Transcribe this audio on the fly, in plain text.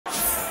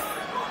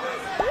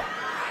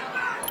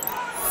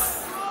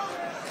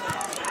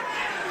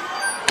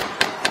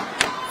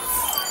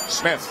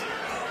Smith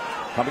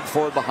coming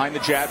forward behind the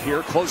jab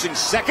here, closing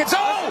seconds.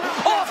 Oh,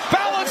 off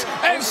balance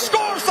and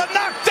scores the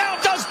knockdown.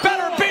 Does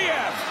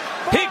Beterbiev.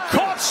 He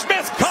caught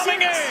Smith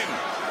coming in.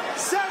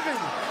 7, 8.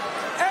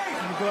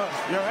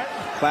 You all right?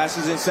 Class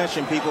is in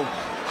session, people.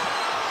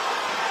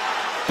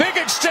 Big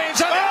exchange.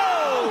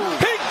 Oh,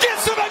 he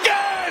gets him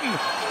again.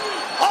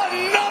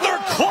 Another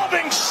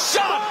clubbing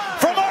shot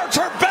from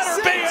Artur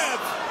Beterbiev.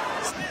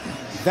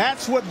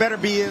 That's what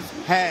Beterbiev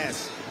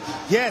has.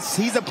 Yes,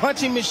 he's a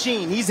punching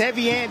machine. He's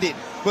heavy-handed.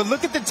 But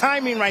look at the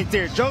timing right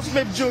there. Joe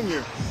Smith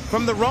Jr.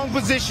 from the wrong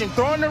position,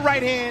 throwing the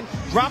right hand,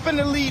 dropping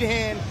the lead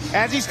hand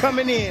as he's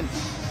coming in.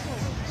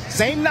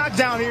 Same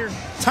knockdown here.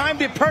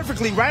 Timed it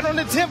perfectly right on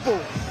the temple,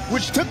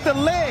 which took the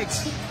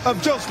legs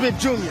of Joe Smith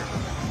Jr.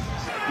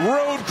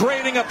 Road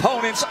grading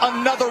opponents.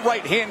 Another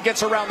right hand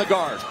gets around the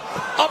guard.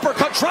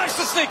 Uppercut tries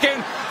to sneak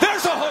in.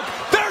 There's a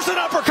hook. There's an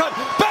uppercut.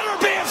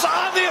 Beterbiev's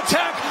on the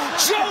attack.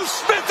 Joe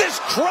Smith is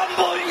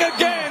crumbling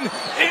again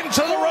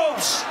into the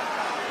ropes.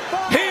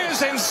 He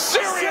is in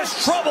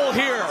serious trouble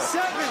here.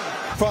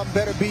 From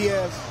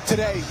Beterbiev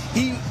today,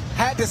 he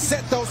had to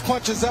set those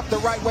punches up the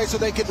right way so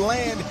they could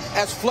land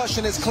as flush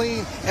and as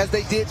clean as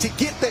they did to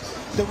get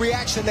the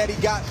reaction that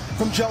he got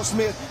from Joe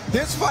Smith.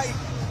 This fight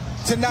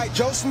tonight,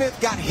 Joe Smith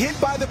got hit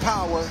by the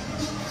power.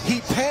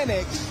 He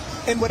panicked,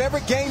 and whatever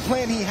game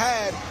plan he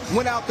had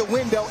went out the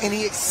window, and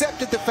he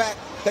accepted the fact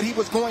that he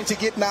was going to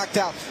get knocked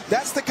out.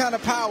 That's the kind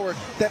of power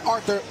that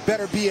Artur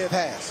Beterbiev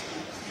has.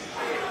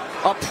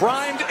 A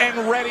primed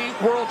and ready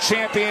world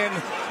champion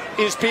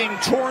is being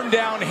torn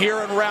down here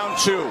in round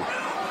 2.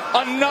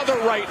 Another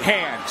right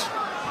hand.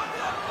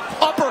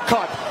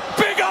 Uppercut.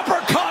 Big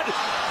uppercut.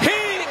 He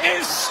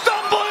is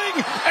stumbling,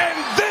 and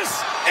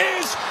this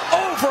is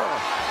over.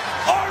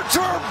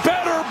 Artur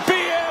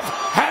Beterbiev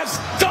has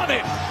done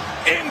it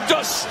in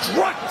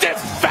destructive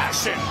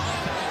fashion.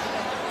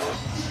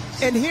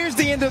 And here's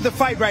the end of the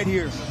fight right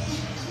here.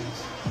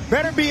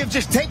 Beterbiev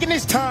just taking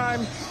his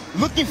time,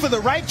 looking for the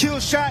right kill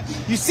shot.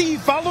 You see he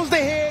follows the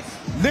head,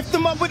 lift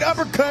him up with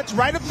uppercuts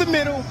right up the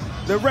middle.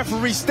 The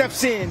referee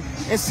steps in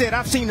and said,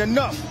 I've seen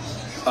enough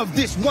of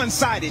this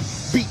one-sided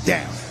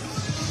beatdown.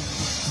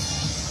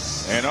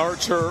 And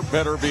Artur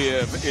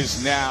Beterbiev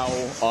is now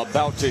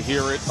about to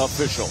hear it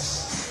official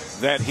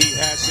that he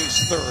has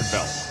his 3rd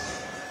belt.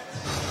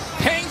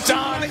 Paint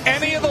on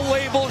any of the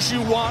labels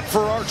you want for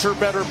Artur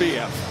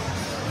Beterbiev.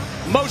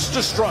 Most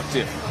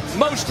destructive,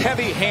 most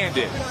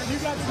heavy-handed.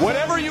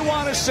 Whatever you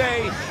want to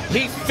say,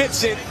 he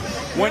fits it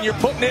when you're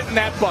putting it in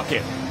that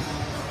bucket.